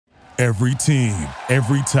Every team,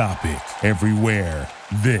 every topic, everywhere.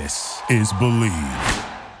 This is Believe.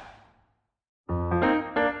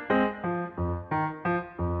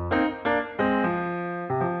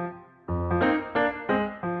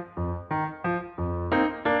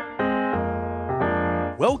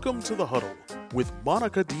 Welcome to The Huddle with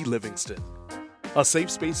Monica D. Livingston, a safe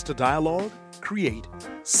space to dialogue, create,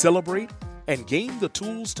 celebrate, and gain the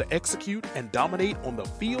tools to execute and dominate on the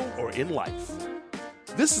field or in life.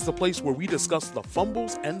 This is the place where we discuss the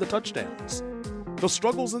fumbles and the touchdowns, the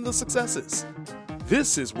struggles and the successes.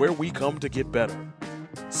 This is where we come to get better.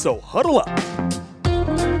 So huddle up.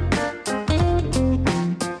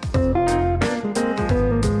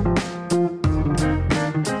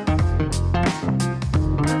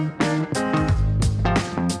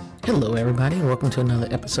 Hello, everybody, and welcome to another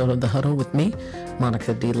episode of The Huddle with me,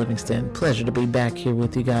 Monica D. Livingston. Pleasure to be back here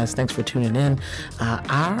with you guys. Thanks for tuning in.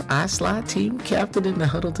 Our iSlide team captain in The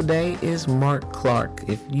Huddle today is Marc Clarke.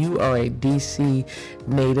 If you are a DC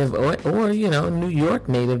native or New York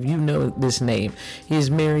native, you know this name. He is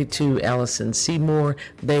married to Allison Seymour.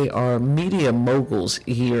 They are media moguls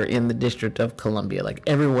here in the District of Columbia. Like,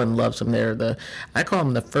 everyone loves them. I call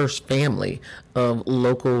them the first family of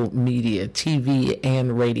local media, TV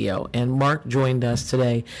and radio. And Marc joined us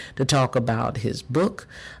today to talk about his book,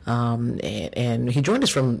 and he joined us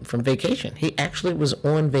from vacation. He actually was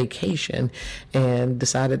on vacation and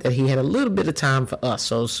decided that he had a little bit of time for us.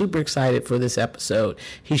 So super excited for this episode.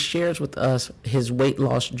 He shares with us his weight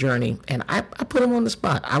loss journey, and I put him on the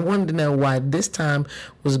spot. I wanted to know why this time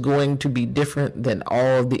was going to be different than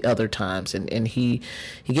all the other times, and he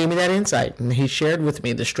gave me that insight, and he shared with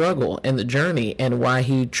me the struggle and the journey and why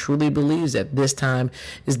he truly believes that this time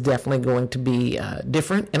is definitely going to be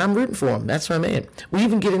different, and I'm rooting for him. That's what I mean. We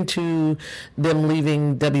even get into them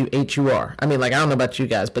leaving WHUR. I mean, I don't know about you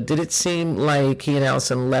guys, but did it seem like he and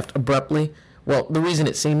Allison left abruptly? Well, the reason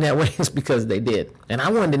it seemed that way is because they did. And I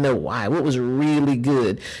wanted to know why, what was really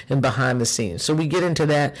good and behind the scenes. So we get into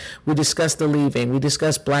that. We discuss the leaving. We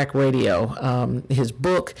discuss Black radio, his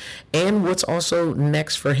book, and what's also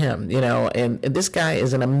next for him. And this guy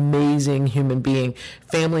is an amazing human being,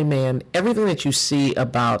 family man. Everything that you see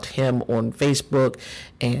about him on Facebook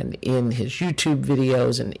and in his YouTube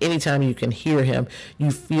videos, and anytime you can hear him,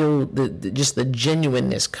 you feel just the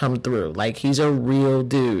genuineness come through. Like, he's a real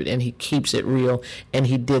dude, and he keeps it real, and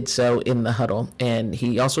he did so in The Huddle. And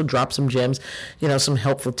he also dropped some gems, some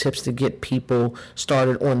helpful tips to get people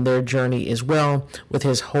started on their journey as well with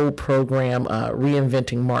his whole program,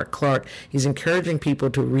 Reinventing Marc Clarke. He's encouraging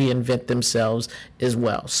people to reinvent themselves as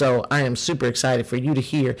well. So I am super excited for you to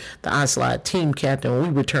hear the iSlide team captain. When we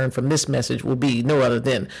return from this message, will be no other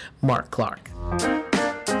than Marc Clarke.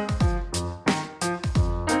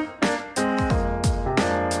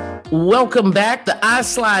 Welcome back, the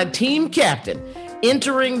iSlide team captain.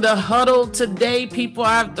 Entering The Huddle today, people.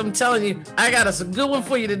 I'm telling you, I got a good one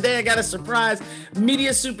for you today. I got a surprise.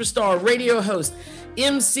 Media superstar, radio host,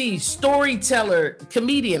 MC, storyteller,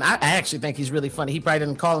 comedian. I actually think he's really funny. He probably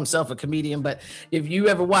didn't call himself a comedian, but if you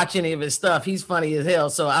ever watch any of his stuff, he's funny as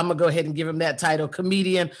hell. So I'm going to go ahead and give him that title.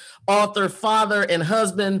 Comedian, author, father, and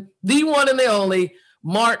husband, the one and the only,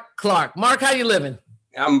 Marc Clarke. Marc, how you living?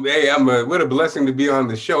 What a blessing to be on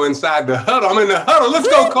the show Inside The Huddle. I'm in The Huddle. Let's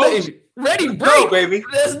go, coach. Ready, break. Go, baby.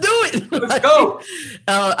 Let's do it. Let's go.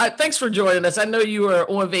 Thanks for joining us. I know you were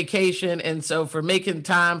on vacation, and so for making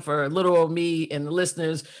time for little old me and the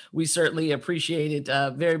listeners, we certainly appreciate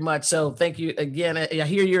it very much. So thank you again. I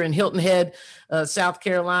hear you're in Hilton Head, South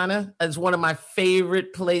Carolina. It's one of my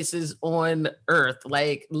favorite places on earth,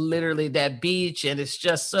 like literally that beach, and it's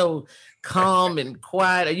just so calm and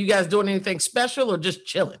quiet. Are you guys doing anything special or just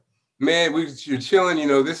chilling? Man, you're chilling.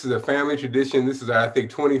 This is a family tradition. This is our, I think,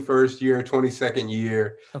 21st year, 22nd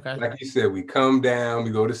year. Okay. Like you said, we come down, we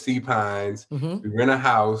go to Sea Pines, we rent a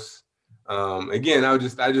house. Again, I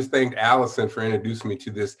just thanked Allison for introducing me to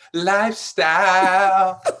this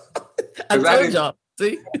lifestyle. I told y'all.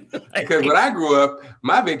 See? Because when I grew up,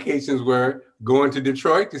 my vacations were going to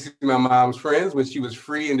Detroit to see my mom's friends when she was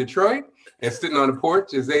free in Detroit and sitting on the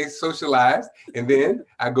porch as they socialized. And then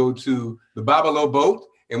I go to the Babalo boat,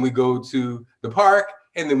 and we go to the park,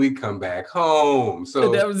 and then we come back home.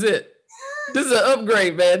 So that was it. This is an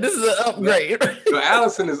upgrade, man. This is an upgrade. So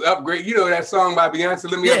Allison is upgrade. You know that song by Beyonce,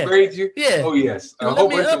 Let Me Upgrade You? Yeah. Oh, yes. A whole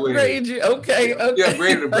bunch of ways. Let me upgrade you. Okay. You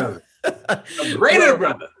upgraded a brother. Upgraded a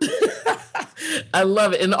brother. I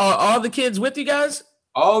love it. And are all the kids with you guys?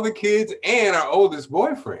 All the kids and our oldest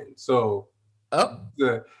boyfriend. So It's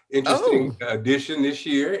an interesting addition this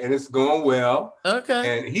year, and it's going well.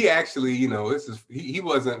 Okay. And he actually, he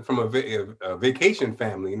wasn't from a vacation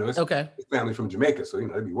family. His family from Jamaica, so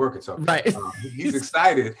they'd be working. So right, he's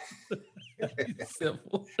excited.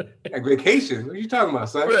 Simple. Like vacation? What are you talking about,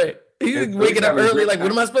 son? Right. He's waking up early, like,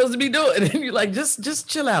 what am I supposed to be doing? And you're like, just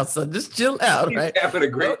chill out, son. Just chill out. Right. He's having a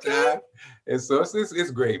great time. And so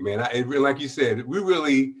it's great, man. Like you said, we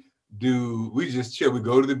really do. We just chill. We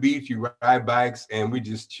go to the beach, you ride bikes, and we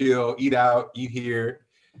just chill, eat out, eat here.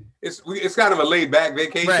 It's kind of a laid back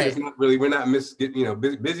vacation. Right. It's not really, we're not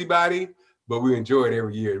busybody, but we enjoy it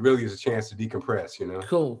every year. It really is a chance to decompress,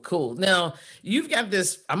 Cool. Now, you've got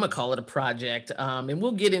this, I'm going to call it a project, and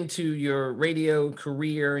we'll get into your radio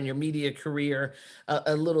career and your media career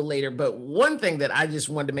a little later. But one thing that I just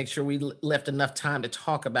wanted to make sure we left enough time to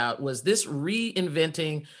talk about was this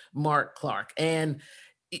Reinventing Marc Clarke. And,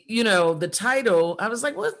 the title, I was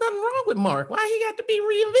like, well, there's nothing wrong with Marc. Why he got to be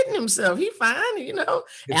reinventing himself? He fine,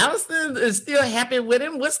 Allison is still happy with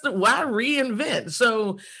him. Why reinvent?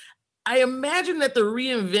 So I imagine that the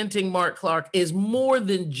Reinventing Marc Clarke is more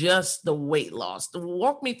than just the weight loss.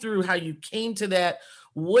 Walk me through how you came to that,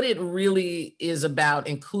 what it really is about,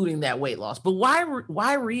 including that weight loss. But why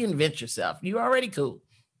reinvent yourself? You're already cool.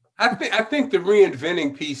 I think the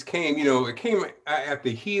reinventing piece came, it came at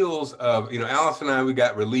the heels of, Alice and I, we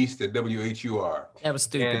got released at WHUR. That was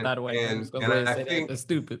stupid, by the way. And I think that's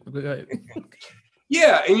stupid. Go ahead.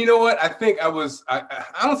 Yeah, and you know what? I think I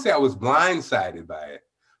don't say I was blindsided by it,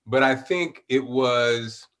 but I think it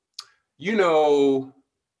was,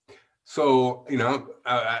 so,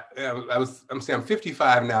 I'm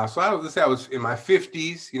 55 now. So I was in my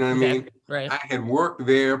 50s, you know what I mean? Right. I had worked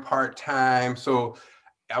there part-time. So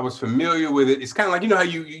I was familiar with it. It's kind of like, how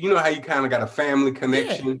you kind of got a family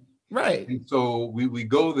connection. Yeah, right. And so we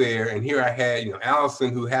go there, and here I had,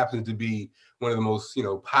 Allison, who happens to be one of the most,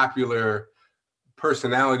 popular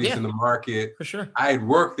personalities in the market. For sure. I had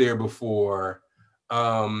worked there before.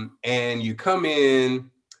 And you come in,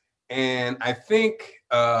 and I think,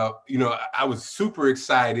 I was super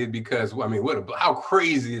excited because, how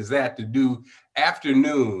crazy is that to do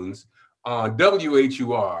afternoons on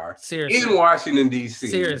WHUR in Washington, D.C.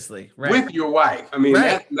 Seriously, right. With your wife.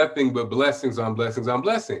 That's nothing but blessings on blessings on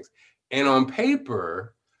blessings. And on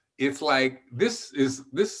paper, it's like, this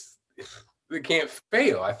it can't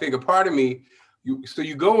fail. I think a part of me, so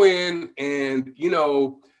you go in and,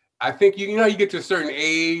 I think, you get to a certain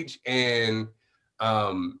age and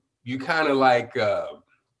you kind of like,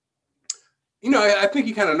 I think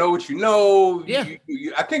you kind of know what you know. Yeah.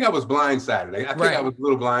 I think I was blindsided. I think I was a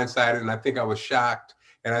little blindsided, and I think I was shocked,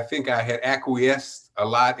 and I think I had acquiesced a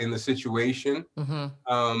lot in the situation.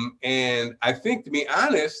 Mm-hmm. And I think, to be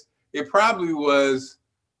honest, it probably was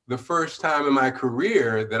the first time in my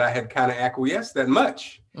career that I had kind of acquiesced that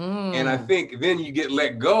much. And I think then you get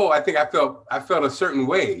let go. I think I felt a certain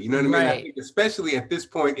way, you know what I mean? Right. I think especially at this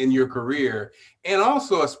point in your career, and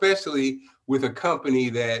also especially with a company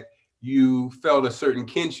that you felt a certain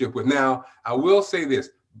kinship with. Now, I will say this,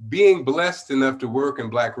 being blessed enough to work in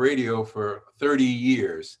Black radio for 30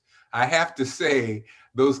 years, I have to say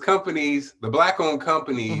those companies, the Black-owned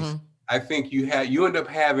companies, I think you end up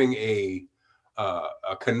having a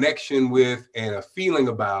connection with and a feeling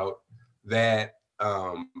about that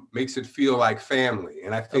makes it feel like family.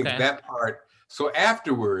 And I think that part, so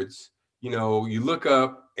afterwards, you look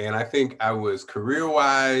up, and I think I was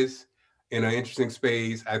career-wise in an interesting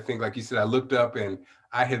space. I think, like you said, I looked up and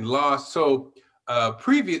I had lost. So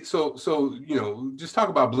just talk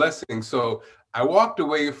about blessings. So I walked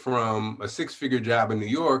away from a 6-figure job in New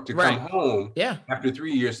York to come home after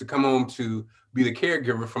 3 years, to come home to be the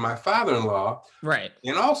caregiver for my father-in-law. Right.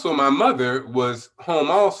 And also my mother was home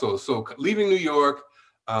also. So leaving New York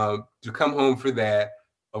to come home for that,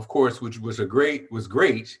 of course, which was great.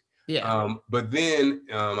 Yeah. But then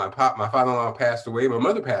my father-in-law passed away, my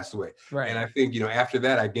mother passed away. Right. And I think, after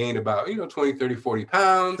that, I gained about, 20, 30, 40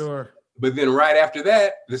 pounds. Sure. But then right after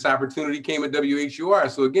that, this opportunity came at WHUR.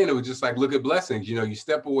 So again, it was just like, look at blessings. You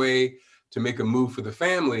step away to make a move for the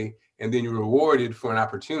family, and then you're rewarded for an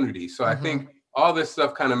opportunity. So I think all this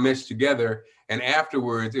stuff kind of meshed together. And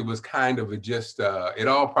afterwards, it was kind of it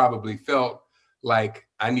all probably felt like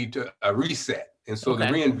I need a reset. And so the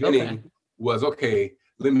reinventing was,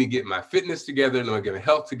 let me get my fitness together. Let me get my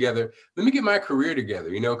health together. Let me get my career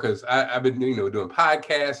together, because I've been, doing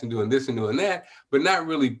podcasts and doing this and doing that, but not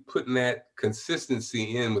really putting that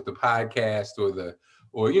consistency in with the podcast or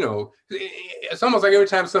it's almost like every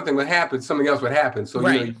time something would happen, something else would happen. So,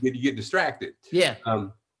 you get distracted. Yeah.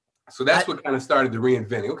 So that's what kind of started the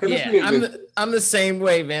reinventing. Okay, let's reinvent. I'm the same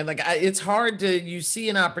way, man. Like it's hard you see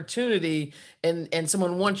an opportunity and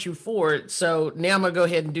someone wants you for it. So now I'm gonna go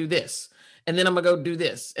ahead and do this. And then I'm gonna go do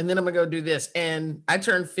this. And then I'm gonna go do this. And I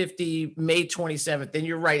turned 50 May 27th. And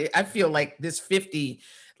you're right. I feel like this 50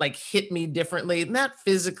 like hit me differently, not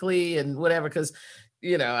physically and whatever, because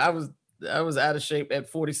I was out of shape at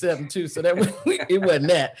 47 too. So that it wasn't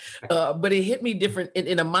that. But it hit me different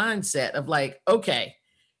in a mindset of like, okay,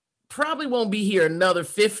 probably won't be here another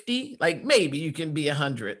 50. Like maybe you can be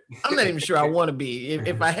 100. I'm not even sure I want to be.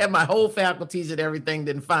 If I have my whole faculties and everything,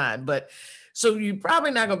 then fine. But so you're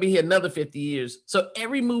probably not going to be here another 50 years. So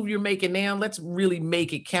every move you're making now, let's really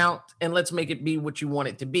make it count and let's make it be what you want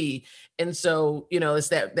it to be. And so, it's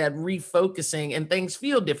that refocusing, and things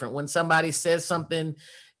feel different when somebody says something,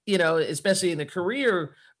 especially in the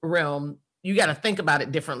career realm. You got to think about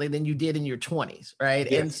it differently than you did in your 20s, right?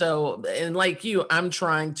 Yes. And so, and like you, I'm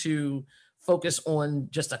trying to focus on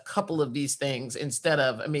just a couple of these things instead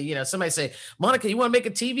of, somebody say, Monica, you want to make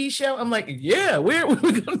a TV show? I'm like, yeah, where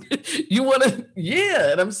we going? You want to?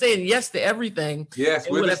 Yeah. And I'm saying yes to everything. Yes,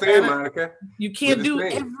 we're the same, Monica. You can't do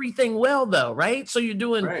everything well though, right? So you're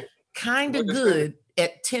doing kind of good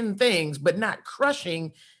at 10 things, but not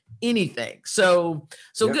crushing anything. So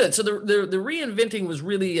good. So the reinventing was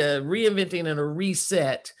really a reinventing and a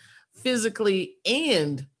reset physically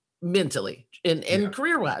and mentally and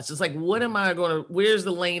career wise. It's like, where's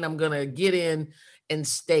the lane I'm going to get in and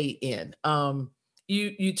stay in?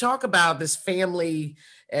 You talk about this family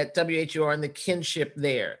at WHUR and the kinship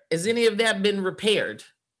there. Has any of that been repaired?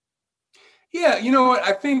 Yeah. You know what?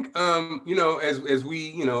 I think, as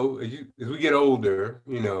we get older,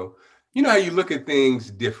 how you look at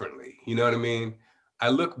things differently. You know what I mean? I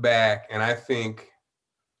look back and I think,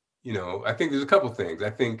 I think there's a couple things.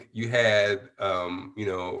 I think you had,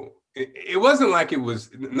 it wasn't like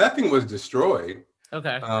nothing was destroyed.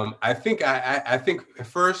 Okay. I think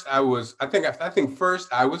first I was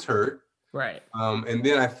hurt. Right. And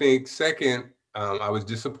then I think second, I was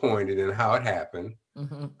disappointed in how it happened.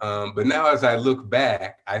 Mm-hmm. But now as I look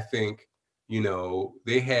back, I think,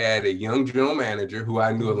 they had a young general manager who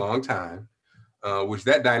I knew a long time, which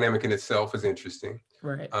that dynamic in itself is interesting.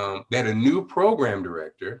 Right. They had a new program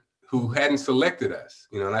director who hadn't selected us,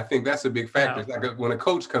 and I think that's a big factor. Wow. It's like when a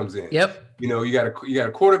coach comes in. Yep. You got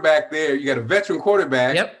a quarterback there. You got a veteran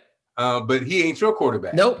quarterback. Yep. But he ain't your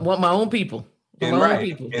quarterback. Nope. Want my own people. And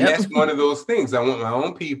that's one of those things. I want my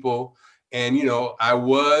own people. And I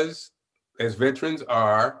was, as veterans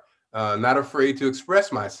are, not afraid to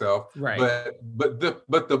express myself. Right. But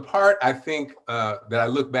the part I think that I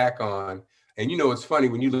look back on, and it's funny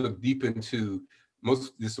when you look deep into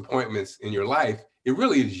most disappointments in your life, it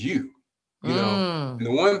really is you. And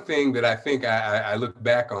the one thing that I think I look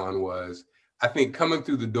back on was, I think coming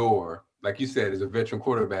through the door, like you said, as a veteran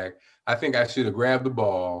quarterback, I think I should have grabbed the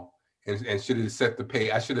ball and should have set the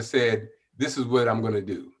pace. I should have said, this is what I'm going to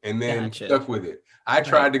do, and then stuck with it. I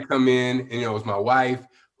tried to come in, and it was my wife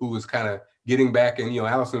who was kind of getting back, and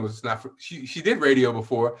Allison was not. She did radio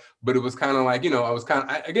before, but it was kind of like I was kind of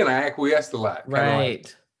I acquiesced a lot.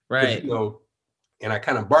 Right. And I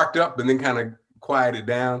kind of barked up and then kind of quieted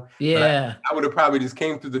down. Yeah. I would have probably just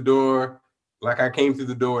came through the door like I came through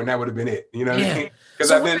the door, and that would have been it. You know what I mean? Because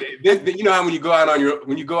then how when you go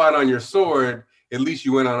out on your sword, at least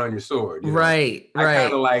you went out on your sword. Right. I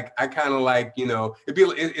kind of like it's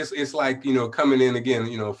like coming in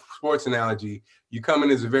again. Sports analogy. You come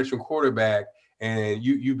in as a veteran quarterback, and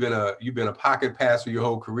you've been a pocket passer your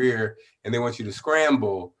whole career, and they want you to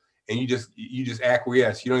scramble, and you just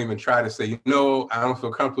acquiesce. You don't even try to say, I don't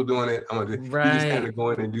feel comfortable doing it. I'm gonna. You just kind of go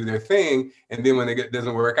in and do their thing, and then when it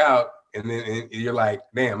doesn't work out, and then you're like,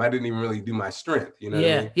 damn, I didn't even really do my strength. You know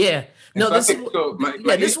what I mean? Yeah. No, this is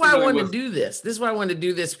why I wanted to do this. This is why I wanted to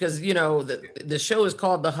do this, because the show is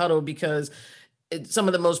called The Huddle because some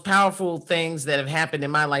of the most powerful things that have happened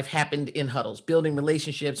in my life happened in huddles, building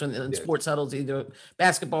relationships in sports huddles, either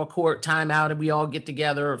basketball court, timeout, and we all get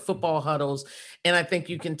together, or football huddles. And I think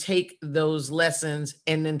you can take those lessons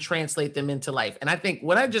and then translate them into life. And I think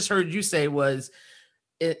what I just heard you say was,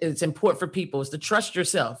 it's important for people is to trust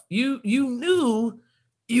yourself. You knew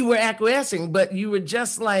you were acquiescing, but you were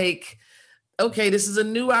just like, okay, this is a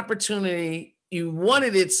new opportunity. You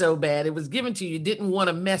wanted it so bad. It was given to you. You didn't want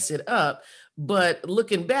to mess it up. But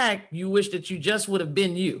looking back, you wish that you just would have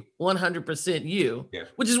been you, 100% you,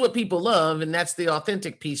 which is what people love. And that's the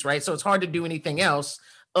authentic piece, right? So it's hard to do anything else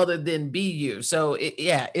other than be you. So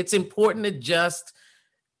it's important to just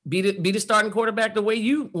be the starting quarterback the way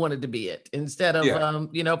you wanted to be it instead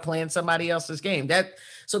of playing somebody else's game.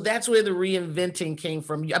 So that's where the reinventing came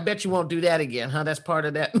from. I bet you won't do that again, huh? That's part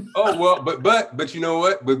of that. Oh well, but you know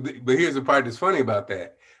what? But here's the part that's funny about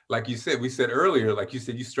that. Like you said, we said earlier, like you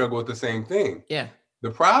said, you struggle with the same thing. Yeah. The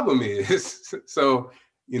problem is, so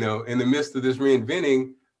in the midst of this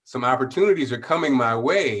reinventing, some opportunities are coming my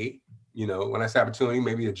way. When I say opportunity,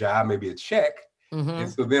 maybe a job, maybe a check. Mm-hmm.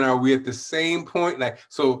 And so then are we at the same point? Like,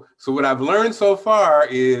 so what I've learned so far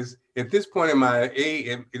is at this point in my age,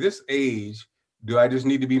 at this age, do I just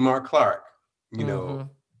need to be Marc Clarke,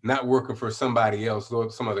 not working for somebody else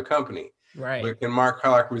or some other company? Right. But can Marc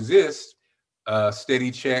Clarke resist a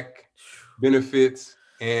steady check, benefits,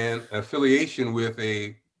 and affiliation with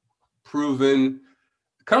a proven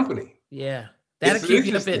company? Yeah. That'll keep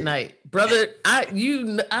you up at night, brother.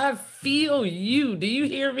 I feel you. Do you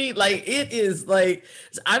hear me? Like, it is like,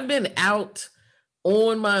 I've been out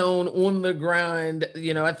on my own, on the grind.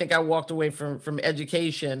 I think I walked away from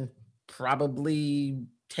education probably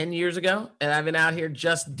 10 years ago. And I've been out here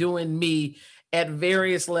just doing me at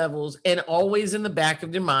various levels. And always in the back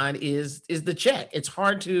of your mind is the check. It's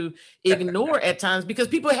hard to ignore at times because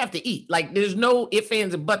people have to eat. Like, there's no ifs,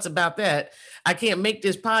 ands, and buts about that. I can't make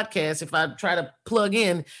this podcast if I try to plug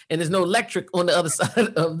in and there's no electric on the other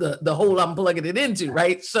side of the hole I'm plugging it into,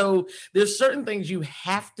 right? So there's certain things you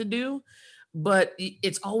have to do, but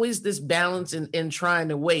it's always this balance in trying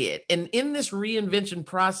to weigh it. And in this reinvention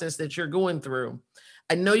process that you're going through,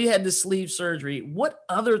 I know you had the sleeve surgery. What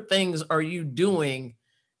other things are you doing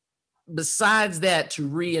besides that to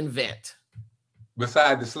reinvent?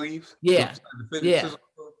 Beside the sleeves? Yeah. Yeah.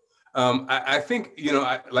 I think,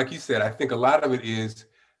 like you said, I think a lot of it is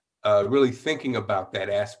really thinking about that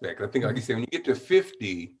aspect. I think, like you said, when you get to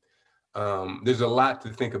 50, there's a lot to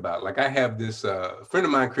think about. Like, I have this friend of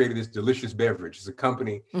mine created this delicious beverage. It's a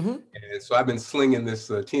company. Mm-hmm. And so I've been slinging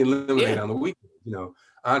this tea and lemonade on the weekend,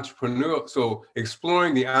 entrepreneurial. So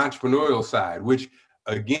exploring the entrepreneurial side, which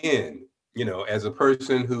again, as a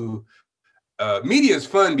person who, media is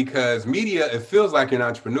fun because media, it feels like you're an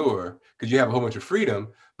entrepreneur because you have a whole bunch of freedom,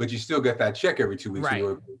 but you still get that check every 2 weeks. Right.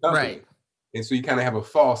 Right. And so you kind of have a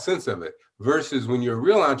false sense of it versus when you're a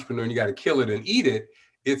real entrepreneur and you got to kill it and eat it.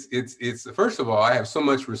 It's first of all, I have so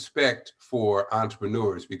much respect for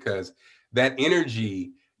entrepreneurs because that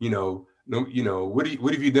energy, what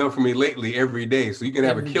have you done for me lately every day? So you can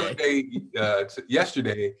have a killer day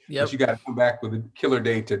yesterday, but you got to come back with a killer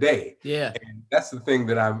day today. Yeah. And that's the thing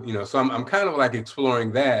that so I'm kind of like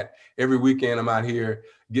exploring that every weekend. I'm out here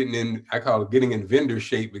I call it getting in vendor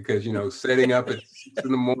shape because, setting up at 6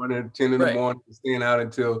 in the morning, 10 in the morning, staying out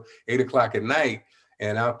until 8 o'clock at night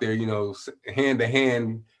and out there, hand to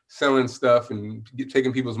hand selling stuff and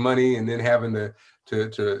taking people's money and then having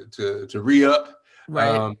to re-up.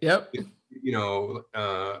 Right. Yep.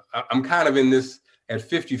 I'm kind of in this at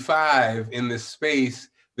 55 in this space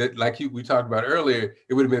that, like we talked about earlier,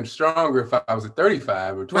 it would have been stronger if I was at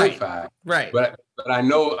 35 or 25. Right. But I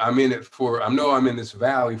know I'm in this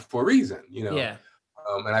valley for a reason, Yeah.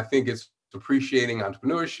 And I think it's appreciating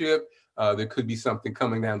entrepreneurship. There could be something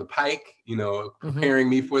coming down the pike, preparing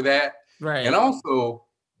me for that. Right. And also,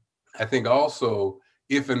 I think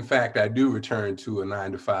if in fact I do return to a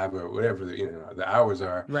 9 to 5 or whatever the hours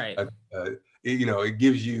are, right? It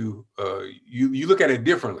gives you you look at it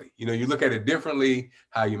differently. You look at it differently,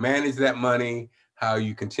 how you manage that money, how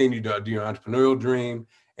you continue to do your entrepreneurial dream,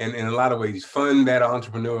 and in a lot of ways fund that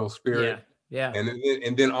entrepreneurial spirit. Yeah.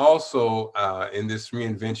 And then also in this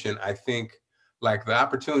reinvention, I think like the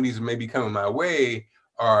opportunities that may be coming my way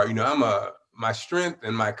are, my strength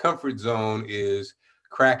and my comfort zone is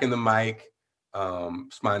cracking the mic.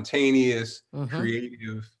 Spontaneous,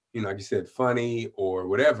 creative, like you said, funny or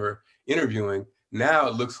whatever, interviewing. Now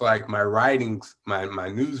it looks like my writings, my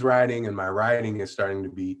news writing and my writing is starting to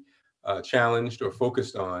be challenged or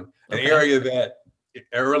focused on an area that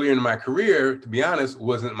earlier in my career, to be honest,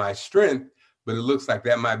 wasn't my strength, but it looks like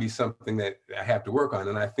that might be something that I have to work on.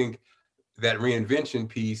 And I think that reinvention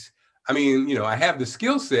piece, I have the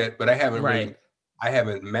skill set, but I haven't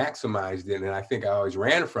maximized it. And I think I always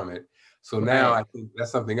ran from it. So now I think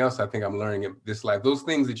that's something else I think I'm learning in this life. Those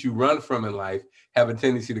things that you run from in life have a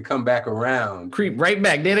tendency to come back around. Creep right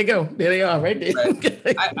back. There they go. There they are right there.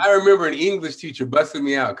 Right. I remember an English teacher busted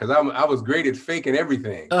me out because I was great at faking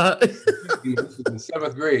everything. In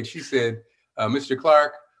 7th grade, she said, Mr.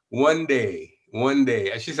 Clarke, one day,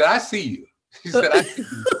 she said, I see you. She said, I see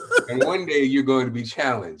you. And one day you're going to be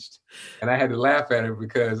challenged. And I had to laugh at her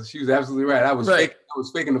because she was absolutely right. I was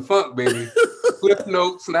faking the funk, baby. Flip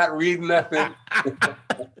notes, not reading nothing.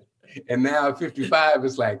 And now at 55,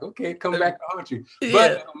 it's like, okay, come back to haunt you. Yeah.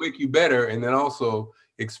 But it'll make you better, and then also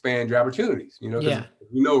expand your opportunities, because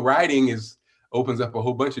writing opens up a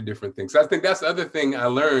whole bunch of different things. So I think that's the other thing I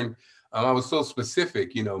learned. I was so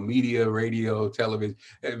specific, media, radio, television,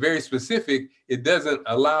 very specific. It doesn't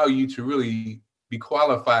allow you to really be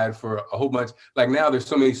qualified for a whole bunch. Like now there's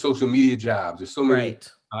so many social media jobs. There's so many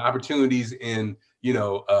opportunities in,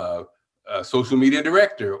 a social media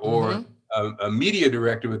director or a media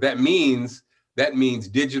director, but that means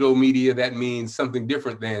digital media. That means something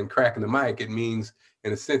different than cracking the mic. It means,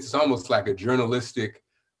 in a sense, it's almost like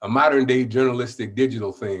a modern day journalistic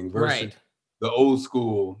digital thing versus the old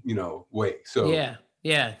school, way. So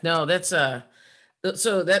no, that's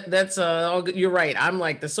so that's all good. You're right. I'm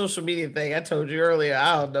like the social media thing I told you earlier.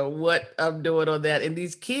 I don't know what I'm doing on that. And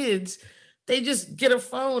these kids, they just get a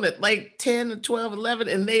phone at like 10, 12, 11,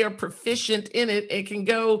 and they are proficient in it and can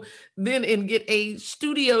go then and get a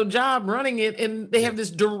studio job running it. And they have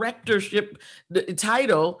this directorship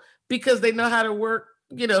title because they know how to work,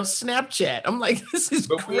 Snapchat. I'm like, this is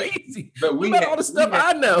crazy. But we have all the stuff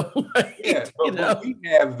I know. Right? Yeah, but what we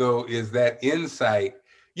have though is that insight.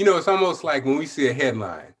 It's almost like when we see a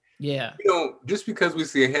headline. Yeah. Just because we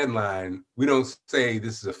see a headline, we don't say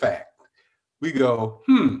this is a fact. We go,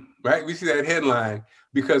 right? We see that headline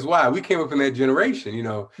because why? We came up in that generation,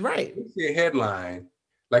 Right. We see a headline,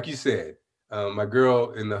 like you said, my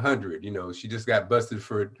girl in the 100, she just got busted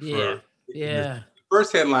for the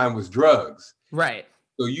first headline was drugs. Right.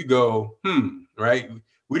 So you go, right?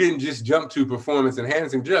 We didn't just jump to performance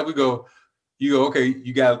enhancing drug. You go, okay,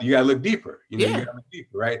 you got to look deeper. You got to look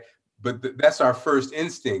deeper, right? But that's our first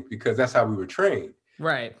instinct because that's how we were trained.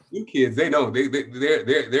 Right. You kids, they don't.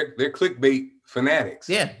 They're clickbait fanatics.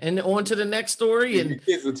 Yeah, and on to the next story. And your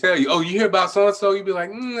kids will tell you, oh, you hear about so and so? You'll be like,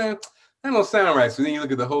 that don't sound right. So then you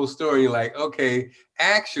look at the whole story, and you're like, okay,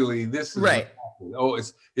 actually, this is right. Oh,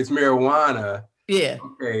 it's marijuana. Yeah.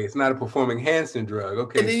 Okay, it's not a performing enhancing drug.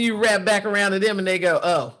 Okay. And then you wrap back around to them and they go,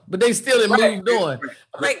 oh, but they still didn't moved on. Right.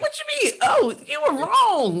 I'm like, what you mean? Oh, you were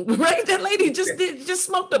wrong. Right? That lady just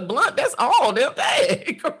smoked a blunt. That's all. They'll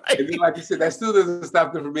take. Right. And then, like you said, that still doesn't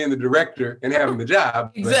stop them from being the director and having the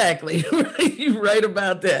job. Exactly. Right. You're right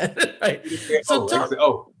about that. Right. So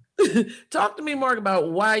talk to me, Mark,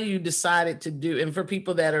 about why you decided to do, and for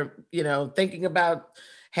people that are, thinking about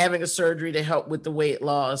having a surgery to help with the weight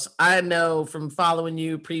loss. I know from following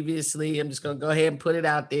you previously, I'm just going to go ahead and put it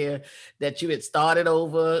out there that you had started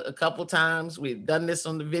over a couple times. We've done this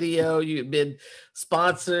on the video. You had been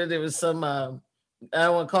sponsored. There was some, I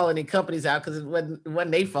don't want to call any companies out because it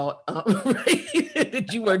wasn't their fault, right?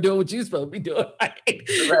 That you weren't doing what you were supposed to be doing. Right?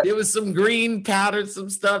 There was some green powder, some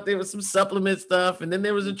stuff. There was some supplement stuff. And then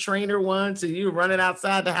there was a trainer one. So you were running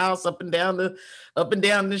outside the house, up and down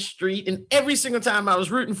the street. And every single time I was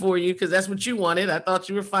rooting for you because that's what you wanted. I thought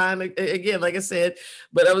you were fine. Again, like I said,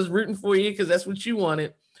 but I was rooting for you because that's what you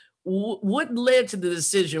wanted. What led to the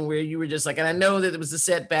decision where you were just like, and I know that it was a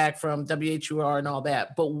setback from WHUR and all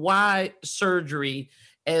that, but why surgery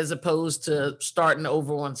as opposed to starting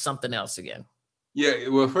over on something else again? Yeah,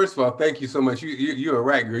 well, first of all, thank you so much. You're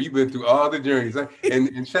right, girl. You've been through all the journeys.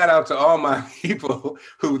 And shout out to all my people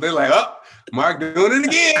who they're like, oh, Mark doing it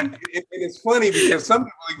again. And it's funny because some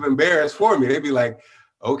people even embarrassed for me. They'd be like,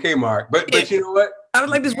 okay, Mark. But you know what? I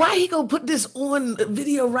was like this, why he gonna put this on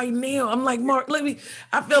video right now? I'm like, Mark, I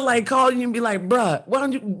feel like calling you and be like, bruh, why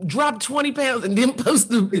don't you drop 20 pounds and then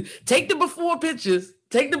take the before pictures,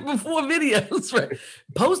 take the before videos, right?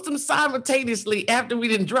 Post them simultaneously after we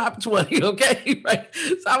didn't drop 20, okay? Right.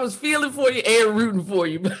 So I was feeling for you and rooting for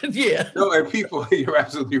you, but yeah. No, and people, you're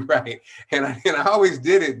absolutely right. And I always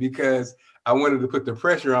did it because I wanted to put the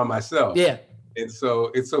pressure on myself. Yeah. And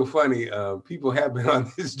so it's so funny. People have been on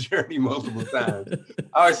this journey multiple times.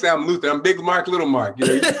 I always say I'm Luther. I'm Big Mark, Little Mark.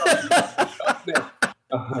 And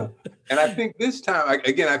I think this time,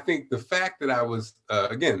 I think the fact that I was,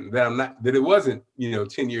 that it wasn't,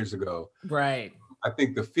 10 years ago. Right. I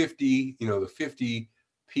think the 50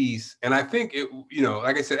 piece. And I think it,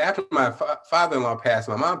 like I said, after my father-in-law passed,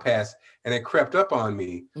 my mom passed, and it crept up on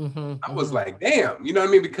me. I was like, damn, you know what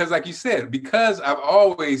I mean? Because like you said, because I've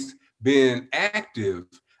always been active,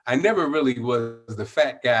 I never really was the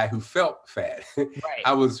fat guy who felt fat. Right.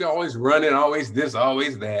 I was always running, always this,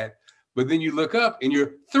 always that. But then you look up and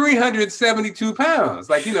you're 372 pounds.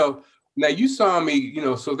 Like, now you saw me,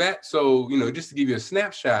 so just to give you a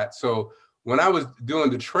snapshot. So when I was doing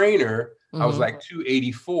the trainer, I was like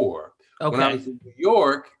 284. Okay. When I was in New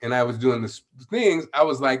York and I was doing the things, I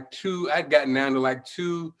was like I'd gotten down to like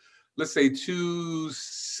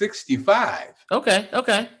 265.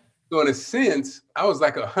 Okay. So in a sense, I was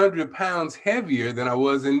like 100 pounds heavier than I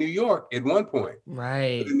was in New York at one point.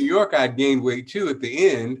 Right. But in New York, I gained weight too at the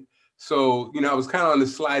end. So, I was kind of on the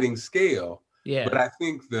sliding scale. Yeah. But I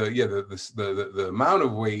think the amount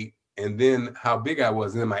of weight and then how big I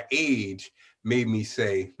was and then my age made me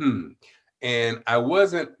say, And I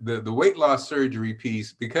wasn't the weight loss surgery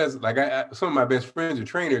piece because like some of my best friends are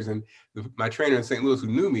trainers and my trainer in St. Louis who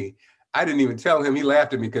knew me, I didn't even tell him. He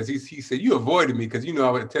laughed at me because he said, you avoided me because I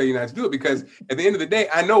would tell you not to do it because at the end of the day,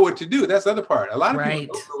 I know what to do. That's the other part. A lot of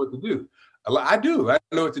people don't know what to do. I do. I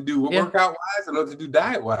know what to do workout wise. I know what to do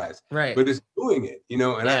diet wise. Right. But it's doing it, and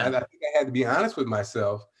I think I had to be honest with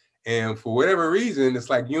myself. And for whatever reason, it's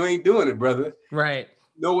like, you ain't doing it, brother. Right.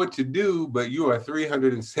 You know what to do, but you are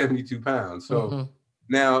 372 pounds. So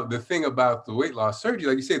now the thing about the weight loss surgery,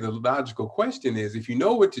 like you say, the logical question is if you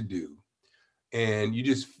know what to do and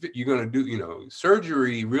you're going to do,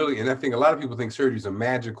 surgery really. And I think a lot of people think surgery is a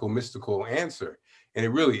magical, mystical answer. And it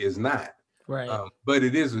really is not. Right. But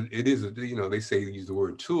it is, they say use the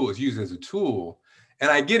word tool. It's used as a tool. And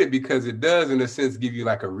I get it because it does, in a sense, give you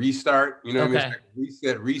like a restart, what I mean? It's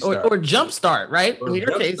like a restart. Or jump start, right? In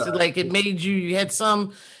your case, like it made you had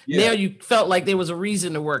some, now you felt like there was a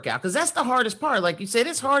reason to work out. Because that's the hardest part. Like you said,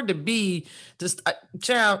 it's hard to be,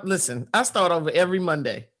 child, listen, I start over every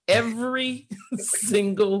Monday, every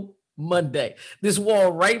single Monday. This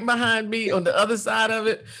wall right behind me on the other side of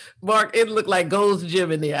it, Mark, it looked like Gold's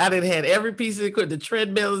Gym in there. I didn't have every piece of equipment. The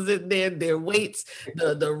treadmills in there, their weights,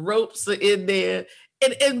 the ropes are in there.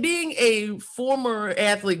 And being a former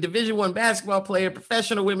athlete, Division I basketball player,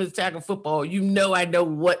 professional women's tackle football, I know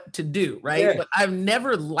what to do, right? Yeah. But I've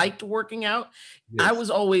never liked working out. Yes. I was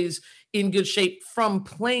always in good shape from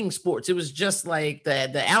playing sports. It was just like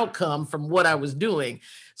the outcome from what I was doing.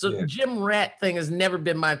 So gym rat thing has never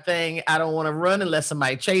been my thing. I don't want to run unless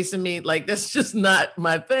somebody chasing me. Like, that's just not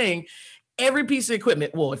my thing. Every piece of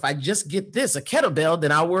equipment, well, if I just get this, a kettlebell,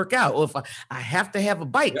 then I'll work out. Or if I have to have a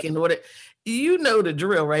bike in order... You know the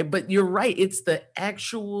drill, right? But you're right. It's the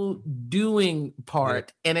actual doing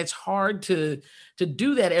part. And it's hard to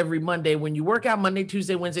do that every Monday when you work out Monday,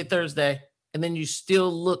 Tuesday, Wednesday, Thursday, and then you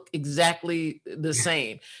still look exactly the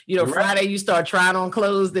same. Friday you start trying on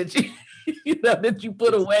clothes that that you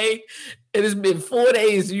put away. And it's been 4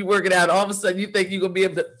 days you working out. All of a sudden you think you're going to be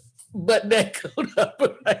able to button that coat up.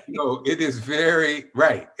 Right? No, it is very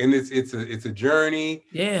right. And it's a journey.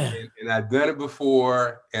 Yeah. And I've done it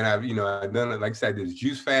before. And I've done it, like I said, I did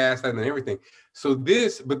juice fast, I've done everything.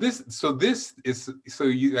 This is, like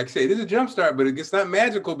I said, it is a jump start, but it's not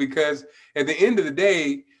magical because at the end of the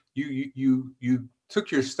day, you took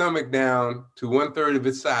your stomach down to 1/3 of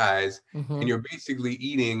its size and you're basically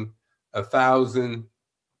eating 1,000,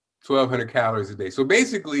 1,200 calories a day. So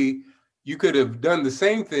basically, you could have done the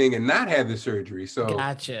same thing and not had the surgery. So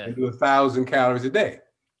gotcha. Do 1,000 calories a day,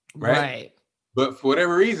 right? But for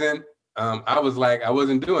whatever reason, I was like, I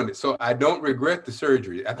wasn't doing it. So I don't regret the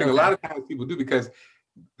surgery. I think a lot of times people do because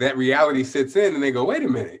that reality sits in and they go, wait a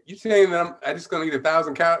minute, you're saying that I'm just going to eat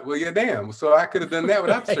 1,000 calories? Well, yeah, damn. So I could have done that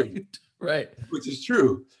without surgery. Right. Which is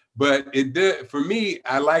true. But it did, for me,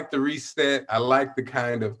 I like the reset. I like the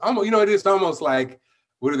kind of, it is almost like,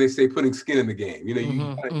 what do they say, putting skin in the game? You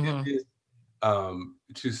kind of did this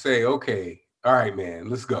to say, okay, all right, man,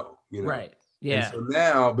 let's go. Right. Yeah. And so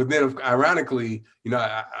now, but then ironically,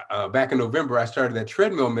 back in November, I started that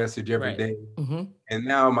treadmill message every day. And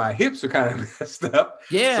now my hips are kind of messed up.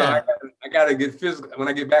 Yeah. So I got to get physical. When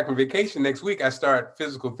I get back from vacation next week, I start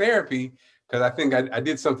physical therapy because I think I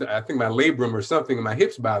did something. I think my labrum or something and my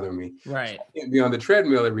hips bother me. Right. So I can't be on the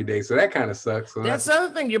treadmill every day. So that kind of sucks. So that's the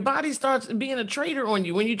other thing. Your body starts being a traitor on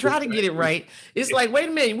you when you try to get it right. It's like, wait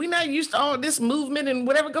a minute, we're not used to all this movement and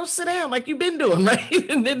whatever. Go sit down like you've been doing, right?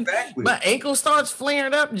 And then my ankle starts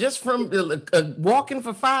flaring up just from walking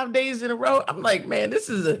for 5 days in a row. I'm like, man, it's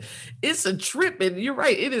a trip. And you're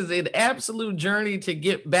right. It is an absolute journey to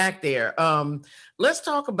get back there. Let's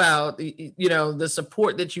talk about, the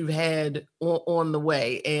support that you've had on the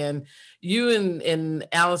way. And you and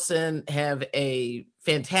Allison have a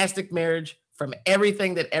fantastic marriage from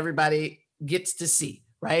everything that everybody gets to see,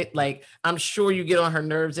 right? Like, I'm sure you get on her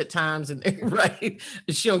nerves at times, and right?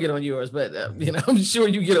 She don't get on yours, but, I'm sure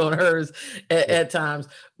you get on hers at times.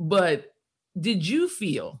 But did you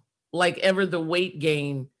feel like ever the weight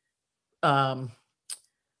gain was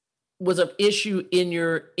an issue in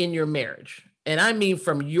your marriage? And I mean,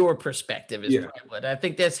 from your perspective, what I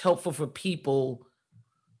think that's helpful for people.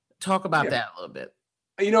 Talk about that a little bit.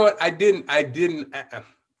 You know what? I didn't.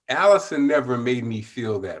 Allison never made me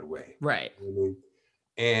feel that way. Right.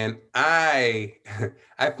 And I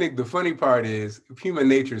think the funny part is human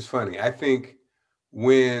nature is funny. I think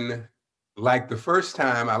when, like the first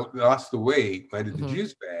time I lost the weight, I did the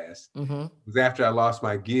juice fast, was after I lost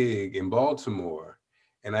my gig in Baltimore.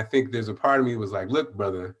 And I think there's a part of me was like, look,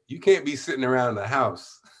 brother, you can't be sitting around the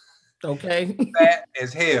house. Okay. Fat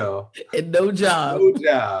as hell. And no job. No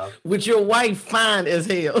job. With your wife fine as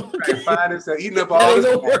hell. Right, fine as hell. Eating up all this.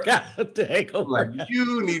 That work out. I'm like,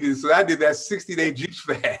 you need it. So I did that 60-day juice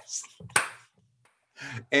fast.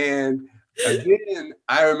 And then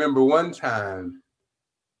I remember one time,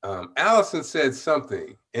 Allison said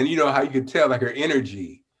something, and you know how you could tell like her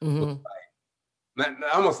energy was like,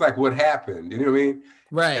 almost like what happened. You know what I mean?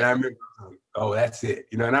 Right. And I remember, like, oh, that's it.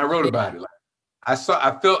 You know, and I wrote about it. Like I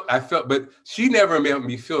felt, but she never made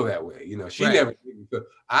me feel that way. You know, she never made me feel.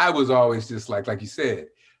 I was always just like you said,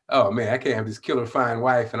 oh man, I can't have this killer fine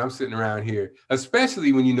wife, and I'm sitting around here,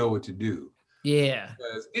 especially when you know what to do. Yeah.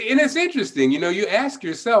 And it's interesting, you know, you ask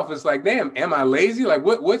yourself, it's like, damn, am I lazy? Like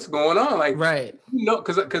what's going on? Like, you know,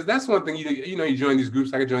 because that's one thing, you know, you join these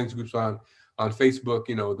groups. I could join these groups on Facebook,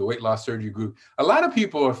 you know, the weight loss surgery group. A lot of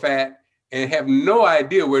people are fat and have no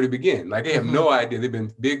idea where to begin. Like they have no idea. They've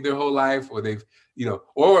been big their whole life, or they've, you know,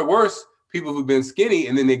 or worse, people who've been skinny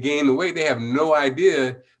and then they gain the weight. They have no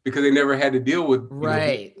idea because they never had to deal with.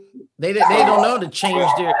 Right. They don't know to change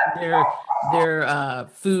their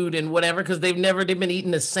food and whatever, because they've been eating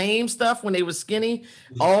the same stuff when they were skinny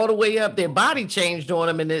all the way up. Their body changed on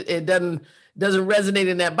them, and it doesn't resonate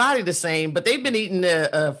in that body the same, but they've been eating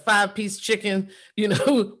a 5-piece chicken, you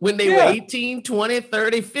know, when they were 18, 20,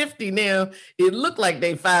 30, 50. Now it looked like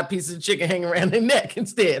they 5 pieces of chicken hanging around their neck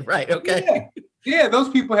instead. Right. Okay. Yeah. Those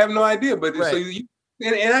people have no idea, but so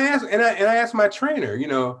I asked my trainer, you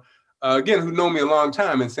know, again, who know me a long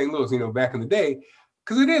time in St. Louis, you know, back in the day,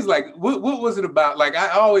 because it is like, what was it about? Like, I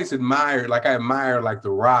always admire like The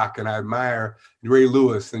Rock, and I admire Ray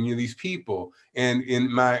Lewis, and, you know, these people. And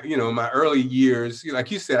in my, you know, my early years, like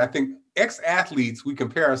you said, I think ex-athletes, we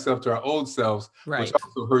compare ourselves to our old selves, which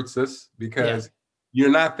also hurts us because you're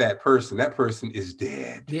not that person. That person is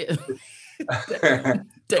dead. Yeah.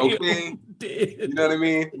 Okay. You know what I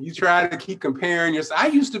mean? You try to keep comparing yourself. I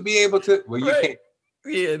used to be able to, well, you can't.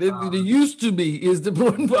 Yeah, the used to be is the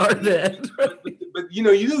important part of that. But you know,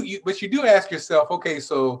 you do ask yourself, okay,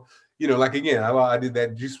 so, you know, like again, I did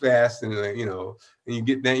that juice fast, and you know, and you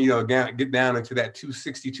get down, you know, get down into that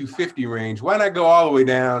 260, 250 range. Why not go all the way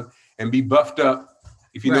down and be buffed up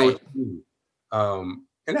if you know what to do?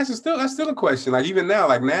 And that's still a question. Like even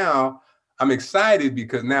now, I'm excited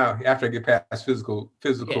because now after I get past physical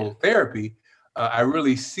therapy, I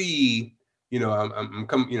really see. You know,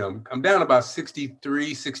 I'm down about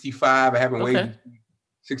 63, 65. I haven't weighed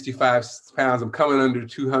 65 pounds. I'm coming under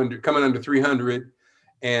 200, coming under 300.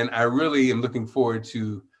 And I really am looking forward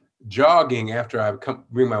to jogging after I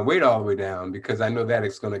bring my weight all the way down, because I know that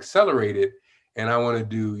it's going to accelerate it. And I want to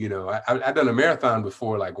do, you know, I've done a marathon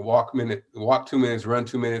before, like walk 2 minutes, run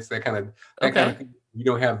 2 minutes, that kind of thing. You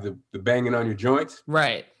don't have the banging on your joints.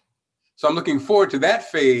 Right. So I'm looking forward to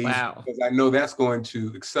that phase because I know that's going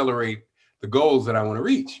to accelerate the goals that I want to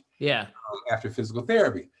reach. Yeah. After physical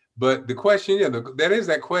therapy. But the question, that is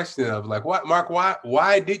that question of like, what, Mark,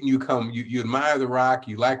 why didn't you come? You admire The Rock,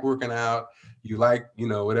 you like working out, you like, you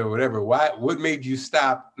know, whatever. What made you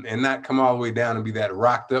stop and not come all the way down and be that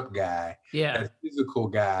rocked up guy, that physical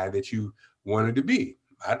guy that you wanted to be?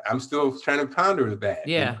 I'm still trying to ponder that.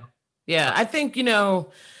 Yeah. You know? Yeah. I think, you know,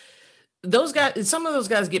 those guys, some of those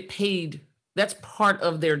guys get paid. That's part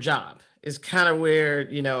of their job. Is kind of where,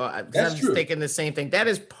 you know, I'm just thinking the same thing. That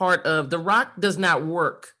is part of The Rock does not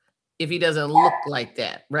work if he doesn't look like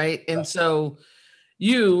that, right? And so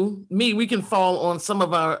we can fall on some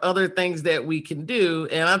of our other things that we can do.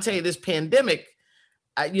 And I'll tell you, this pandemic,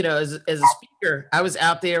 you know, as a speaker, I was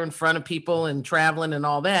out there in front of people and traveling and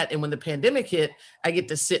all that. And when the pandemic hit, I get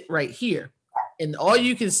to sit right here. And all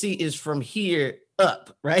you can see is from here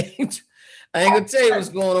up, right? I ain't gonna tell you what's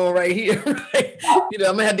going on right here. Right? You know,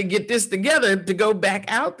 I'm gonna have to get this together to go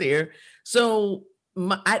back out there. So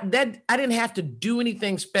I didn't have to do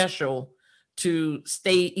anything special to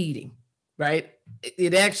stay eating, right?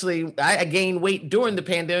 It actually, I gained weight during the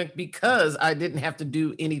pandemic because I didn't have to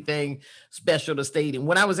do anything special to stay eating.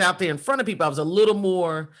 When I was out there in front of people, I was a little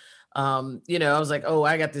more, you know, I was like, oh,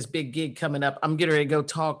 I got this big gig coming up. I'm getting ready to go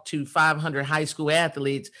talk to 500 high school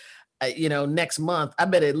athletes. You know, next month, I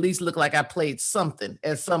better at least look like I played something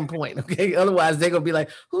at some point. Okay. Otherwise, they're going to be like,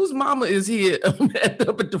 whose mama is here up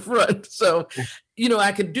at the front? So, you know,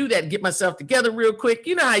 I could do that, get myself together real quick.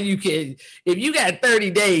 You know how you can, if you got 30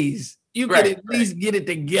 days, you can at least get it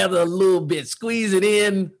together a little bit, squeeze it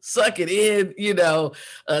in, suck it in, you know,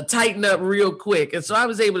 tighten up real quick. And so I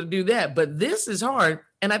was able to do that. But this is hard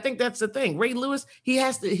And I think that's the thing. Ray Lewis,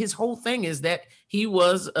 his whole thing is that he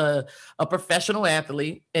was a professional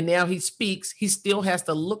athlete, and now he speaks. He still has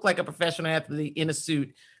to look like a professional athlete in a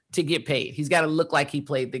suit to get paid. He's got to look like he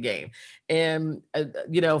played the game. And,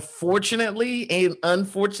 fortunately and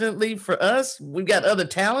unfortunately for us, we've got other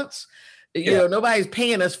talents. Nobody's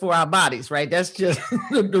paying us for our bodies, right? That's just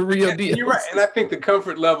the real deal. You're right. And I think the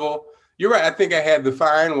comfort level, you're right. I think I had the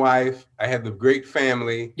fine wife. I had the great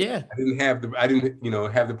family. Yeah. I didn't have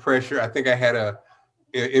the pressure. I think I had a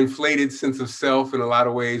inflated sense of self in a lot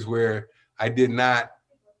of ways where I did not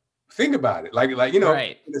think about it.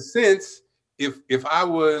 Right. In a sense, if I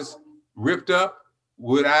was ripped up,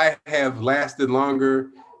 would I have lasted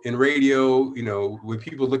longer in radio? Would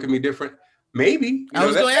people look at me different? Maybe. I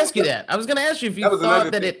was going to ask you that. I was going to ask you if you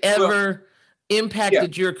thought that it ever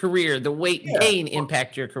impacted your career, the weight gain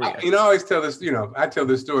impact your career. I always tell this, I tell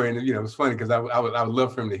this story, and it's funny because I would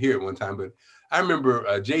love for him to hear it one time. But I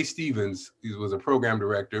remember Jay Stevens, he was a program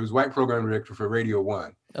director. He was a white program director for Radio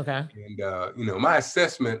 1. Okay. And, my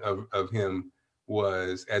assessment of him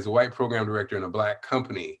was, as a white program director in a black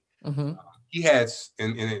company, he had,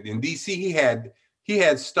 in DC, he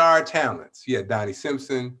had star talents. He had Donnie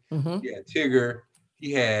Simpson, he had Tigger,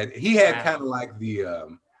 he had kind of like the,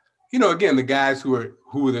 again, the guys who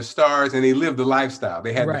were the stars, and they lived the lifestyle.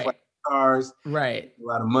 They had the flat cars, a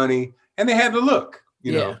lot of money, and they had the look,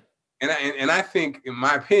 you know. And I think, in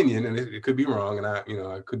my opinion, and it could be wrong, and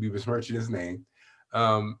I could be besmirching his name.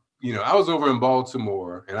 I was over in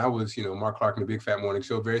Baltimore, and I was, Marc, Clarke and the Big Fat Morning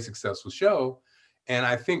Show, very successful show. And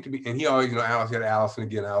I think and he always, had Allison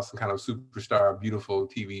kind of superstar, beautiful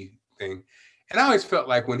TV thing. And I always felt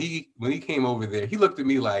like when he came over there, he looked at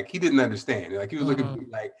me like he didn't understand. Like he was looking at me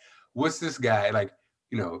like, what's this guy? Like,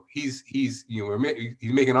 he's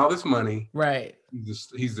making all this money. Right.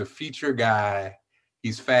 He's the feature guy.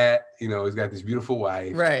 He's fat. He's got this beautiful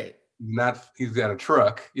wife. Right. He's got a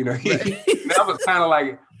truck. That was kind of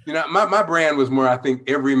like, my brand was more, I think,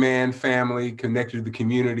 everyman family, connected to the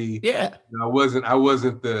community. Yeah. I wasn't I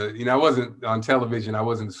wasn't on television. I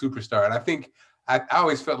wasn't a superstar. And I think I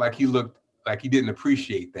always felt like he looked like he didn't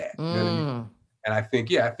appreciate that. You know what I mean? And I think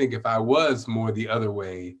if I was more the other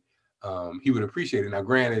way, he would appreciate it. Now,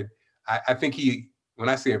 granted, I think when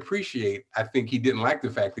I say appreciate, I think he didn't like the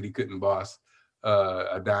fact that he couldn't boss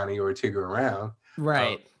a Donnie or a Tigger around.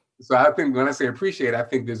 Right. So I think when I say appreciate, I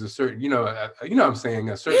think there's a certain, what I'm saying,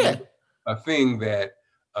 a certain a thing that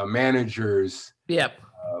managers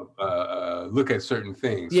look at certain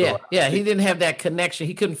things. Yeah, so he didn't have that connection.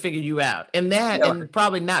 He couldn't figure you out. And and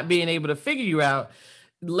probably not being able to figure you out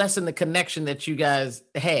lessened the connection that you guys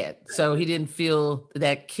had. So he didn't feel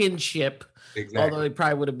that kinship. Exactly. Although it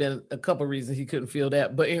probably would have been a couple of reasons he couldn't feel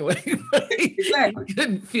that. But anyway, exactly. He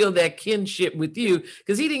couldn't feel that kinship with you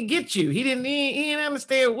because he didn't get you. He didn't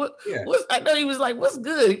understand what. I know he was like, "What's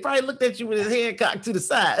good?" He probably looked at you with his head cocked to the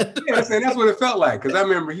side. Yeah, and that's what it felt like. Because I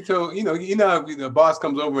remember he told the boss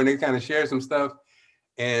comes over and they kind of share some stuff,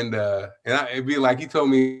 and it'd be like he told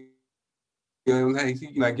me, hey,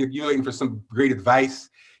 you're waiting for some great advice,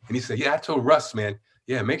 and he said, "Yeah, I told Russ, man.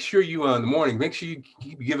 Yeah, make sure you in the morning, make sure you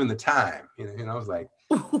keep giving the time." And I was like,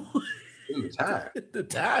 the time. The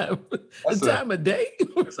time of day.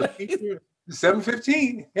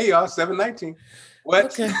 7:15. Hey y'all, 7:19. What?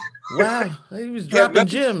 Okay. Wow. He was dropping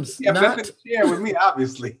gems. Yeah, nothing to share with me,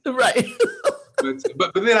 obviously. Right.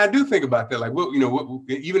 but then I do think about that, like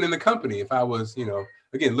even in the company, if I was,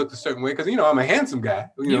 again, looked a certain way, because I'm a handsome guy.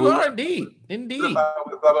 You are indeed. Blah,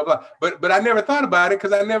 blah, blah. But I never thought about it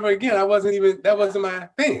because that wasn't my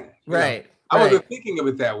thing. Right. I wasn't thinking of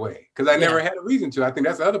it that way because I never had a reason to. I think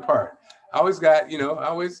that's the other part. I always got,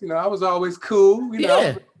 I was always cool.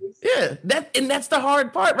 Yeah. That's the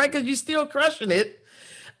hard part, right? Because you're still crushing it.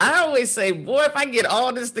 I always say, boy, if I get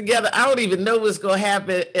all this together, I don't even know what's going to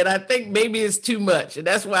happen. And I think maybe it's too much. And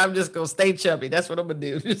that's why I'm just going to stay chubby. That's what I'm going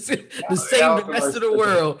to do. To save the rest of the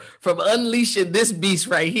world from unleashing this beast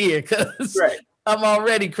right here. Because I'm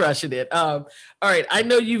already crushing it. All right. I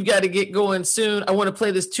know you've got to get going soon. I want to play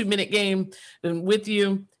this 2-minute game with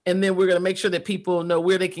you. And then we're going to make sure that people know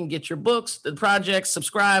where they can get your books, the projects,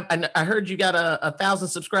 subscribe. I heard you got 1,000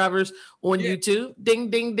 subscribs on YouTube. Ding,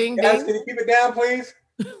 ding, ding, guys, ding. can you keep it down, please?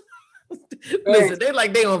 Listen, they're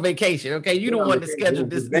like they on vacation. Okay, you don't want to schedule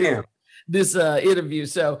this interview,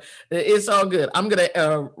 so it's all good. I'm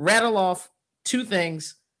gonna rattle off 2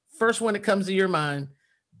 things. First one that comes to your mind,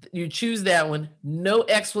 you choose that one. No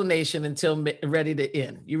explanation until ready to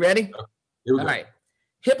end. You ready? Here we go. All right.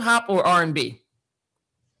 Hip hop or R&B?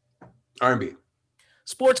 R&B.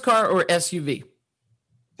 Sports car or SUV?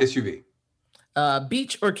 SUV.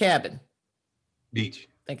 Beach or cabin? Beach.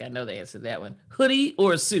 think I know the answer to that one. Hoodie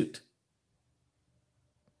or a suit?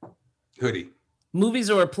 Hoodie. Movies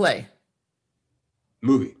or a play?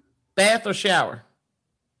 Movie. Bath or shower?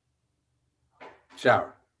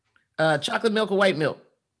 Shower. Chocolate milk or white milk?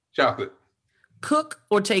 Chocolate. Cook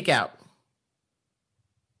or take out?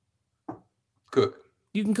 Cook.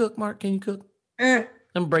 You can cook, Mark. Can you cook? Eh.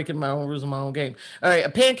 I'm breaking my own rules of my own game. All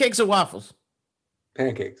right. Pancakes or waffles?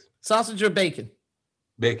 Pancakes. Sausage or bacon?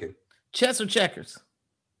 Bacon. Chess or checkers?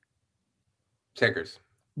 Checkers.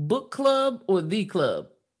 Book club or the club?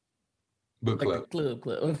 Book club. Club.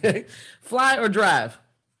 Okay. Fly or drive?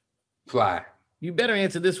 Fly. You better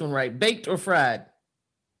answer this one right. Baked or fried?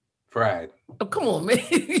 Fried. Oh, come on, man.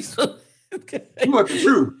 Okay. You want the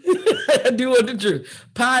truth. I do want the truth.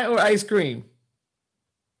 Pie or ice cream?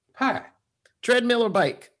 Pie. Treadmill or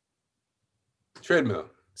bike? Treadmill.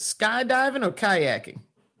 Skydiving or kayaking?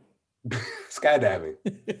 Skydiving.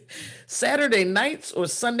 Saturday nights or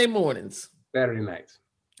Sunday mornings? Saturday nights.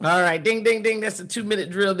 All right, ding, ding, ding. That's a 2-minute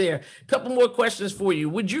drill there. A couple more questions for you.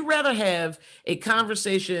 Would you rather have a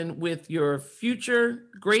conversation with your future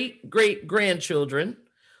great-great-grandchildren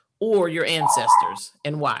or your ancestors,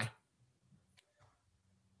 and why?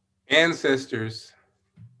 Ancestors,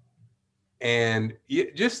 and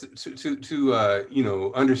just to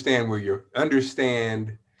understand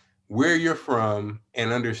where you're from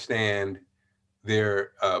and understand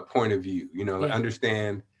their point of view.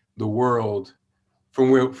 Understand the world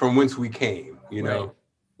from whence we came. Right.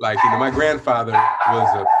 Like my grandfather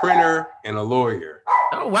was a printer and a lawyer.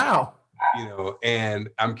 Oh wow. And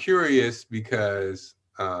I'm curious because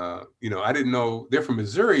I didn't know they're from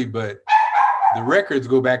Missouri, but the records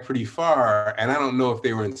go back pretty far, and I don't know if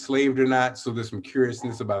they were enslaved or not. So there's some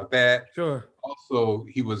curiousness about that. Sure. Also,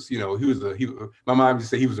 my mom used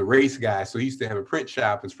to say he was a race guy. So he used to have a print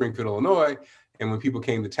shop in Springfield, Illinois. And when people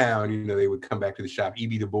came to town, they would come back to the shop.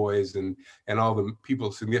 E.B. Du Bois and all the people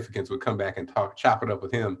of significance would come back and chop it up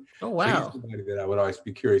with him. Oh, wow. So he's somebody that I would always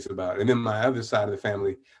be curious about. And then my other side of the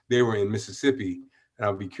family, they were in Mississippi, and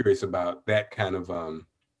I'll be curious about that kind of,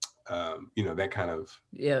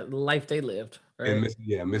 life they lived. Right?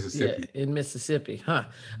 Mississippi. Yeah, in Mississippi, huh?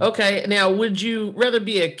 Okay. Now, would you rather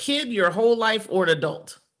be a kid your whole life or an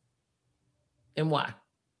adult, and why?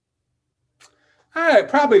 All right,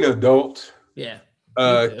 probably an adult. Yeah.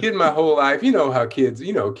 Kid my whole life. You know how kids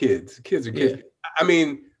are kids. Yeah. I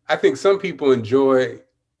mean, I think some people enjoy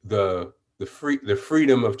the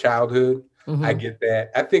freedom of childhood. Mm-hmm. I get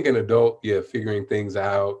that. I think an adult, figuring things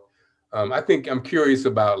out. I think I'm curious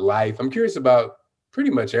about life. I'm curious about pretty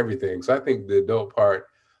much everything. So I think the adult part,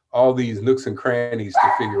 all these nooks and crannies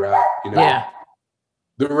to figure out,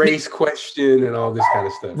 the race question and all this kind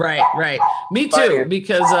of stuff. Right. Me too,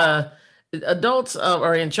 because adults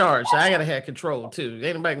are in charge. So I got to have control too.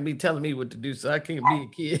 Anybody can be telling me what to do, so I can't be a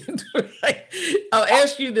kid. Right? I'll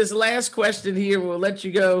ask you this last question here. We'll let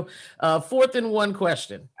you go. 4th and 1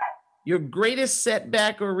 question. Your greatest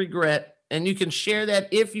setback or regret, and you can share that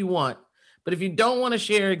if you want. But if you don't want to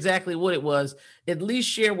share exactly what it was, at least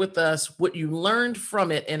share with us what you learned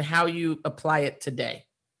from it and how you apply it today.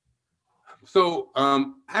 So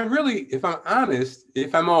I really, if I'm honest,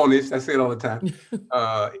 I say it all the time,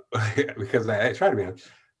 because I try to be honest.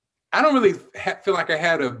 I don't really feel like I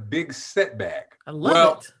had a big setback. I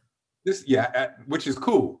love it. Which is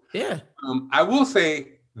cool. Yeah. I will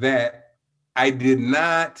say that I did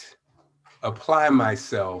not apply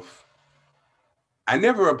myself. I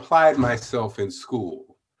never applied myself in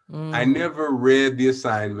school. I never read the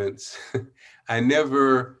assignments. I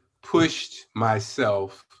never pushed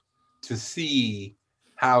myself to see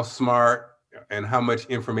how smart and how much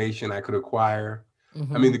information I could acquire.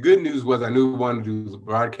 Mm-hmm. I mean, the good news was I knew I wanted to do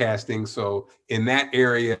broadcasting. So in that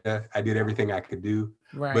area, I did everything I could do.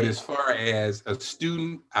 Right. But as far as a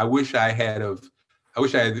student, I wish I had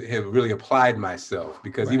really applied myself,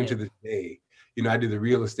 because even to this day, I did the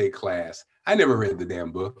real estate class. I never read the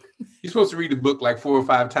damn book. You're supposed to read the book like 4 or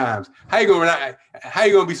 5 times. How you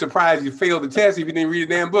gonna be surprised you failed the test if you didn't read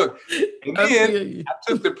the damn book? And then I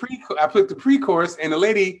took the pre-course, and the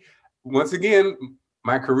lady, once again,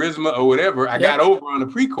 my charisma or whatever, I got over on the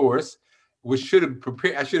pre-course, which should have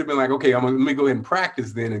prepared. I should have been like, okay, let me go ahead and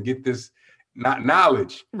practice then and get this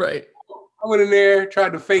knowledge. Right. I went in there,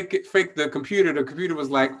 tried to fake the computer. The computer was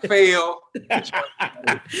like, fail.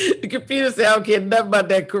 The computer said, I don't care nothing about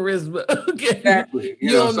that charisma. Okay. Exactly.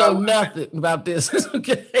 You don't know nothing about this.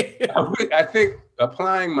 Okay. I think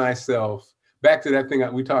applying myself back to that thing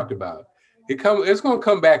that we talked about, it's going to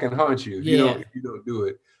come back and haunt you if you don't do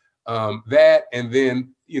it. That, and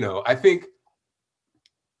then, I think,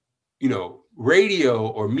 radio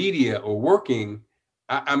or media or working,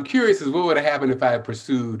 I'm curious as what would have happened if I had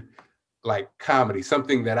pursued like comedy,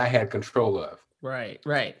 something that I had control of. Right.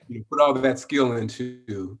 You put all that skill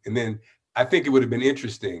into, and then I think it would have been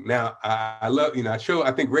interesting. Now, I love,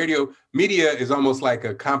 I think radio media is almost like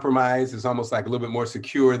a compromise. It's almost like a little bit more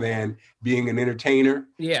secure than being an entertainer.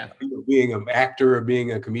 Yeah. Being an actor or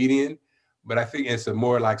being a comedian. But I think it's a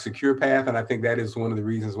more like secure path. And I think that is one of the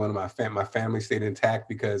reasons my family stayed intact,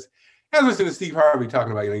 because I was listening to Steve Harvey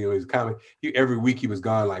talking about, his comedy. Every week he was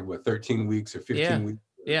gone like 13 weeks or 15 weeks.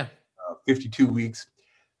 Yeah. 52 weeks.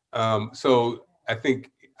 So I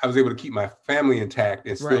think I was able to keep my family intact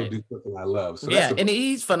and still do something I love. So and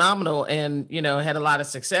he's phenomenal and, had a lot of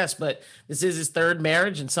success, but this is his third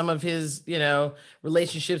marriage, and some of his,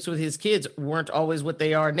 relationships with his kids weren't always what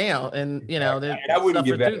they are now. And, I wouldn't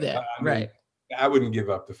give that. Through that. I wouldn't give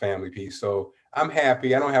up the family piece. So I'm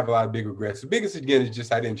happy. I don't have a lot of big regrets. The biggest, again, is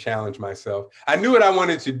just I didn't challenge myself. I knew what I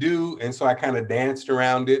wanted to do. And so I kind of danced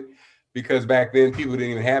around it. Because back then you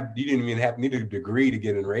didn't even need a degree to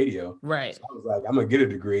get in radio. Right. So I was like, I'm gonna get a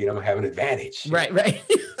degree and I'm gonna have an advantage. Right.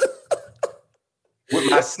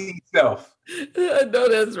 With my seed self. No,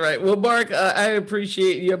 that's right. Well, Marc, I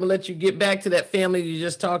appreciate you. I'm gonna let you get back to that family you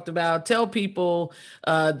just talked about. Tell people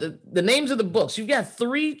the names of the books. You've got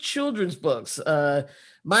 3 children's books.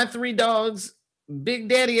 My 3 Dogs, Big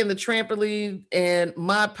Daddy and the Trampoline, and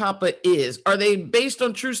My Papa Is. Are they based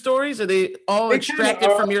on true stories? Are they all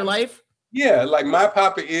extracted from your life? Yeah, like My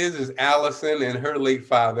Papa Is Allison and her late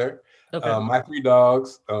father. Okay. My 3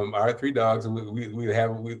 Dogs, our 3 dogs,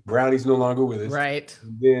 we Brownie's no longer with us. Right.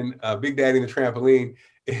 And then Big Daddy and the Trampoline.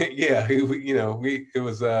 Yeah, it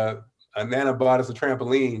was Nana bought us a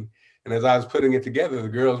trampoline, and as I was putting it together, the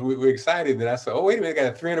girls we were excited. And I said, "Oh, wait a minute, got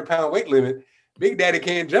a 300-pound weight limit. Big Daddy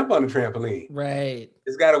can't jump on the trampoline. Right.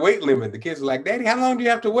 It's got a weight limit." The kids were like, "Daddy, how long do you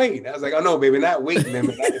have to wait?" I was like, "Oh no, baby, not weight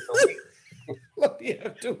limit. I just don't wait." You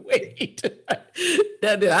have to wait.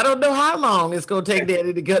 I don't know how long it's going to take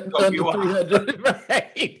Daddy to get under 300.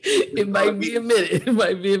 Right. It might be a minute. 3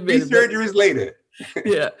 surgeries later.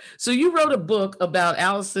 Yeah. So you wrote a book about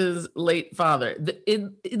Allison's late father.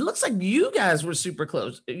 It looks like you guys were super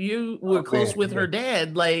close. You were close with her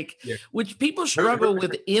dad, which people struggle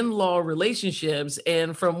with in-law relationships.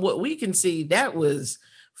 And from what we can see, that was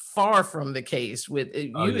far from the case with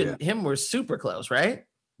you and him were super close, right?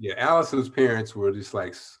 Yeah, Allison's parents were just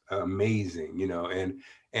like amazing, and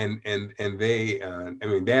they,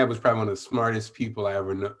 Dad was probably one of the smartest people I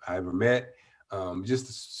ever met.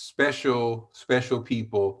 Just special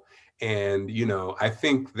people, and I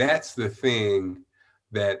think that's the thing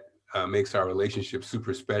that makes our relationship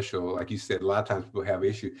super special. Like you said, a lot of times people have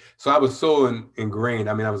issues. So I was so ingrained.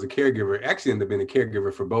 I was a caregiver. Actually, ended up being a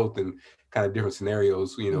caregiver for both in kind of different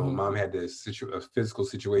scenarios. Mom had a physical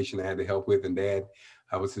situation I had to help with, and Dad,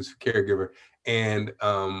 I was his caregiver. And,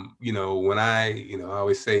 when I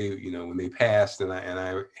always say, when they passed and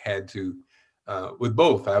I had to, with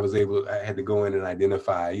both, I had to go in and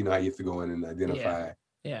identify, how you have to go in and identify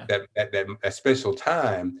that special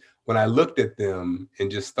time when I looked at them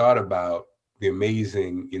and just thought about the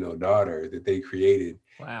amazing, daughter that they created.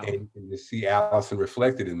 Wow. And to see Allison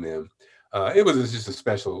reflected in them. It was just a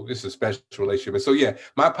special relationship. And so, yeah,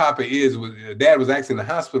 My Papa Is, Dad was actually in the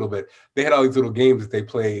hospital, but they had all these little games that they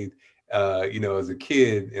played, as a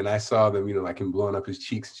kid. And I saw them, like him blowing up his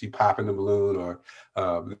cheeks, she popping the balloon, or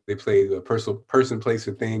they played a person, place,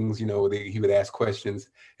 or things, he would ask questions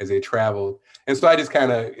as they traveled. And so I just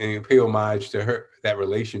kind of pay homage to her, that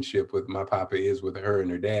relationship with My Papa Is with her and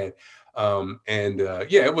her dad.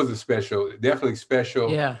 It was definitely special.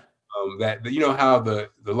 Yeah. That how the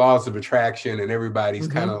laws of attraction and everybody's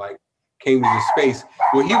kind of like came to this space.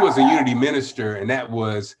 Well, he was a unity minister, and that's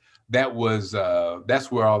where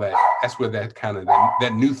that kind of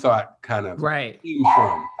that new thought kind of came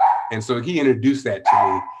from. And so he introduced that to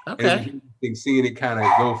me. Okay. And seeing it kind of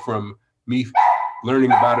go from me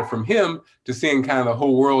learning about it from him to seeing kind of the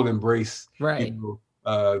whole world embrace the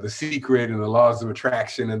secret and the laws of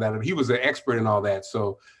attraction, and that he was an expert in all that.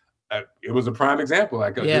 So it was a prime example.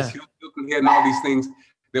 Like this Hilton Head and all these things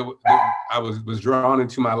that I was drawn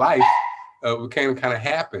into my life, kind of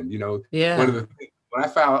happened. One of the things, when I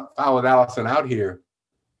followed Allison out here,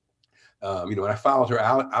 when I followed her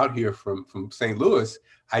out here from St. Louis,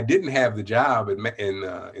 I didn't have the job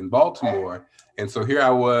in Baltimore, and so here I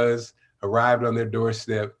was, arrived on their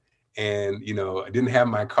doorstep. And, I didn't have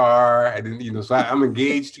my car. I didn't, so I'm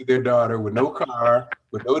engaged to their daughter with no car,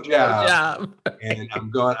 with no job. And I'm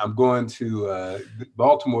going to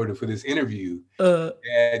Baltimore for this interview.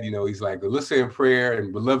 And, he's like, let's say a prayer,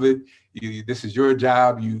 and beloved, this is your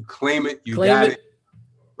job. You claim it. You got it.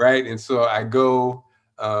 Right. And so I go,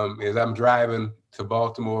 as I'm driving to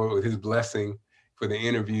Baltimore with his blessing for the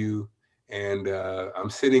interview. And I'm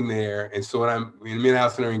sitting there. And so when me and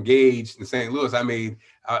Allison are engaged in St. Louis,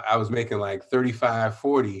 I was making like 35,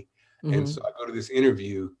 40. Mm-hmm. And so I go to this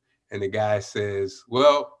interview and the guy says,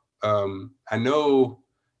 well, I know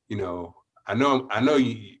you,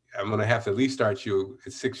 I'm going to have to at least start you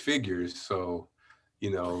at six figures. So,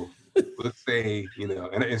 let's say,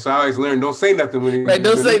 and so I always learn, don't say nothing when right,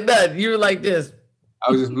 don't say nothing. You were like this.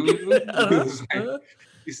 I was just,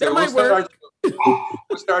 he said,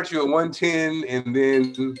 we'll start you at 110 and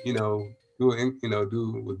then, do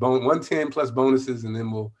with 110 plus bonuses, and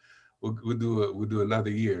then we'll do another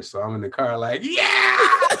year. So I'm in the car like, yeah.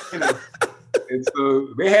 And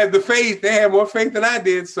so they had the faith. They had more faith than I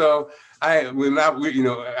did. So I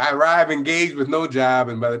arrived engaged with no job,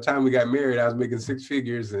 and by the time we got married, I was making six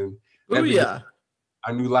figures, and our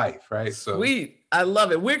new life, right? So sweet, I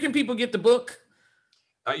love it. Where can people get the book?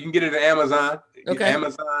 You can get it at Amazon. Okay.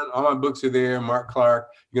 Amazon, all my books are there. Marc Clarke.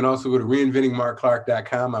 You can also go to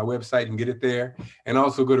reinventingmarcclarke.com, my website, and get it there. And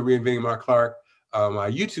also go to Reinventing Marc Clarke, my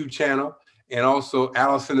YouTube channel, and also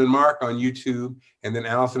Allison and Marc on YouTube, and then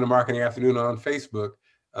Allison and Marc in the afternoon on Facebook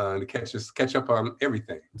to catch up on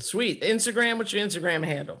everything. Sweet. Instagram, what's your Instagram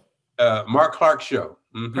handle? Marc Clarke Show.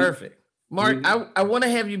 Mm-hmm. Perfect. Marc, I want to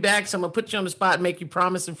have you back, so I'm going to put you on the spot and make you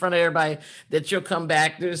promise in front of everybody that you'll come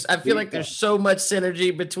back. I feel like there's so much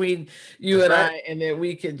synergy between you and I, and that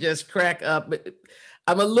we could just crack up. But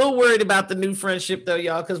I'm a little worried about the new friendship, though,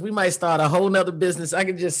 y'all, because we might start a whole nother business. I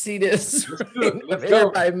can just see this. Let's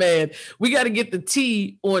everybody, man. We got to get the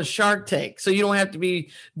tea on Shark Tank, so you don't have to be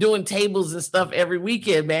doing tables and stuff every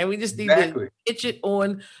weekend, man. We just need to pitch it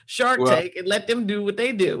on Shark Tank and let them do what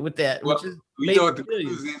they do with that. Well, you know what the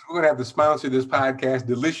news is? We're going to have to sponsor this podcast,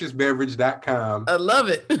 deliciousbeverage.com. I love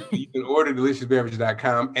it. You can order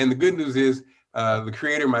deliciousbeverage.com. And the good news is the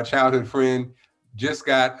creator, my childhood friend, just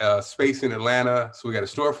got space in Atlanta. So we got a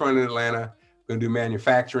storefront in Atlanta. We're going to do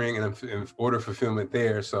manufacturing and order fulfillment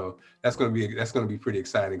there. So that's going to be pretty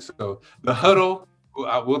exciting. So the Huddle,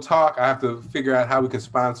 we'll talk. I have to figure out how we can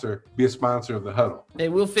be a sponsor of the Huddle. Hey,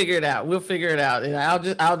 we'll figure it out. And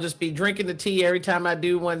I'll just be drinking the tea every time I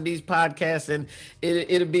do one of these podcasts, and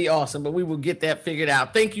it'll be awesome. But we will get that figured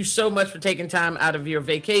out. Thank you so much for taking time out of your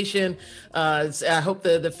vacation. I hope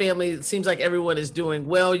the family, it seems like everyone is doing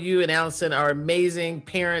well. You and Allison are amazing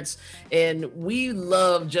parents, and we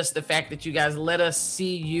love just the fact that you guys let us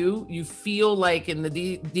see you. You feel like in the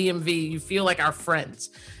DMV, you feel like our friends.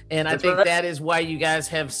 And I think that is why you guys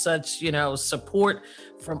have such, support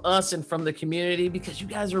from us and from the community, because you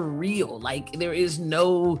guys are real. Like there is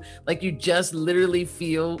you just literally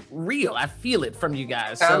feel real. I feel it from you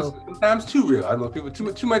guys. Sometimes too real. I know people too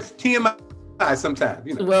much TMI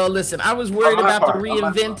sometimes. Well, listen, I was worried about the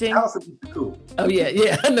reinventing. Allison would be cool. Oh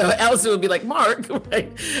yeah. No, Allison would be like, Marc,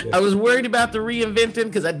 right? Yeah. I was worried about the reinventing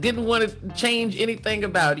because I didn't want to change anything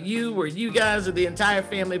about you or you guys or the entire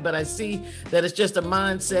family, but I see that it's just a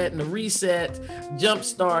mindset and a reset,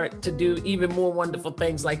 jumpstart to do even more wonderful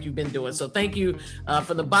things like you've been doing. So thank you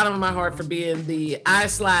from the bottom of my heart for being the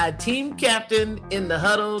iSlide team captain in the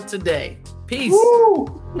Huddle today. Peace.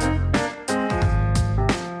 Woo!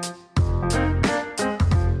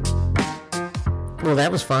 Well,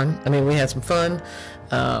 that was fun. I mean, we had some fun.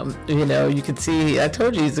 You can see, I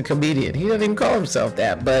told you he's a comedian. He doesn't even call himself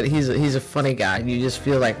that, but he's a funny guy. You just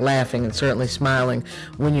feel like laughing and certainly smiling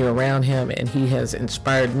when you're around him, and he has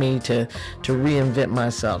inspired me to reinvent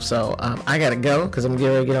myself. So I got to go because I'm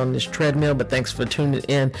getting ready to get on this treadmill, but thanks for tuning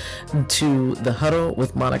in to The Huddle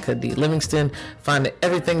with Monica D. Livingston. Find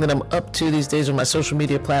everything that I'm up to these days on my social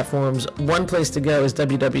media platforms. One place to go is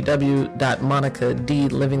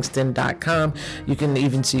www.monicadlivingston.com. You can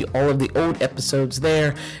even see all of the old episodes there.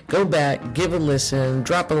 Go back, give a listen,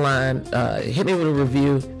 drop a line, hit me with a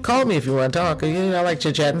review, call me if you want to talk. I like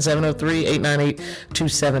chit-chatting.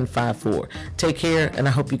 703-898-2754. Take care, and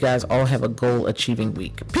I hope you guys all have a goal-achieving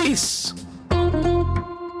week. Peace.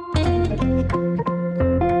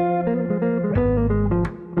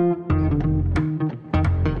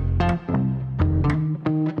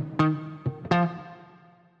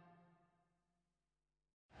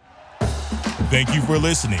 Thank you for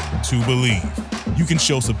listening to Believe. You can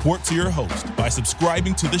show support to your host by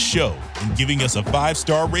subscribing to the show and giving us a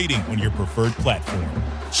 5-star rating on your preferred platform.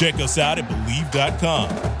 Check us out at Believe.com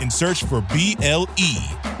and search for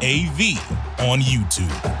BLEAV on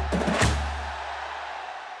YouTube.